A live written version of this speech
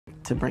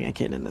to bring a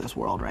kid into this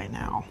world right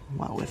now.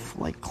 Well, with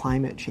like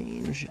climate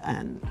change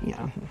and, you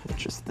know,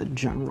 just the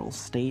general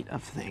state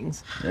of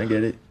things. I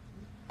get it.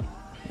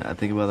 I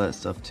think about that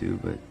stuff too,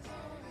 but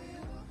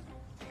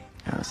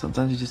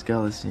sometimes you just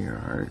gotta listen to your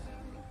heart.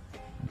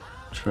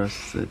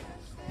 Trust that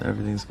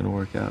everything's gonna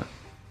work out.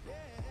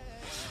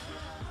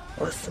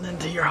 Listening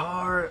to your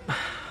heart.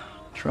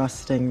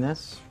 Trusting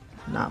this,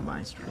 not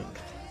my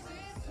strength.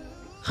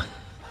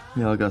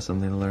 We all got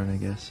something to learn, I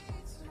guess.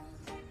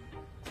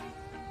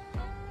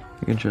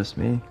 You can trust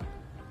me,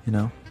 you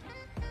know?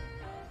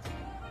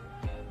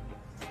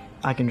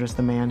 I can trust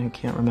the man who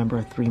can't remember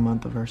a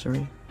 3-month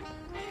anniversary.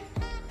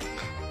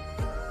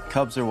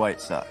 Cubs or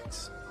White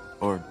Sox?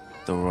 Or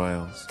the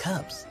Royals?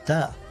 Cubs,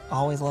 duh.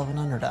 Always love an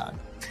underdog.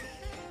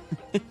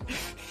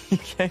 You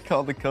can't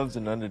call the Cubs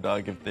an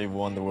underdog if they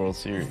won the World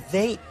Series.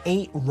 They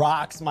ate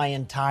rocks my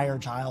entire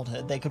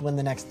childhood. They could win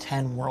the next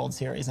 10 World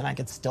Series and I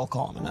could still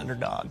call them an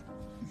underdog.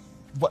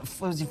 What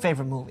was your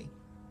favorite movie?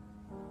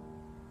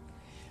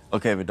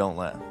 Okay, but don't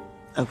laugh.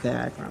 Okay,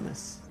 I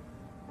promise.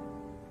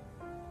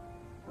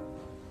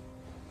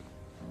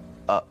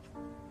 Up.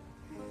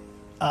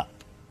 Up.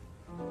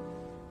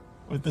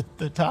 With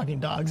the talking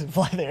dogs and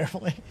fly the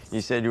airplanes. You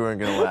said you weren't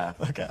gonna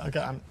laugh. Okay,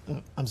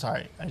 I'm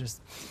sorry.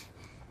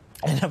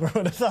 I never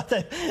would have thought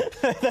that.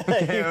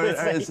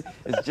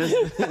 It's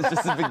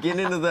just the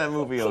beginning of that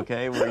movie,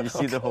 okay, where you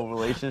see the whole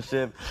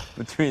relationship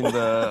between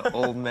the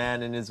old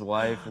man and his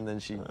wife, and then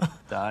she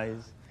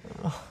dies.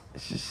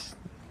 It's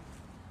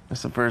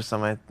the first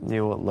time I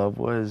knew what love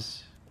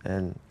was,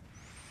 and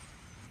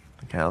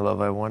the kind of love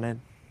I wanted.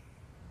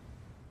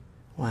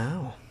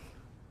 Wow.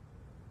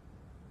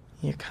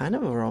 You're kind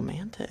of a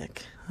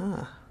romantic,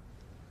 huh?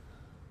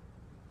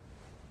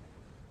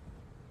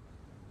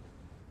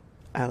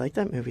 I like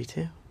that movie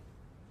too.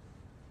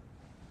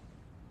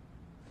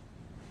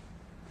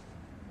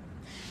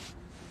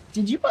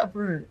 Did you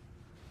ever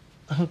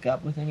hook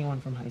up with anyone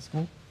from high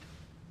school?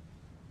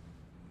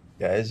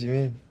 Guys, you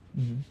mean?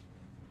 Mm-hmm.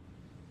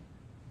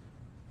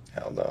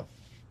 Hell no.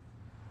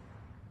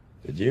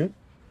 Did you?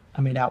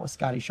 I made out with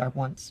Scotty Sharp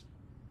once,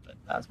 but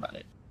that's about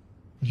it.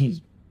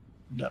 He's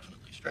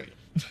definitely straight.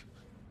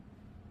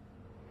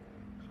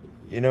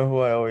 You know who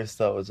I always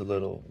thought was a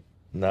little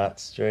not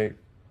straight?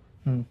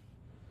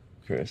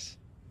 Chris.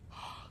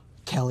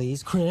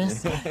 Kelly's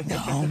Chris?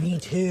 No, me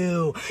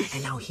too.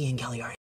 And now he and Kelly are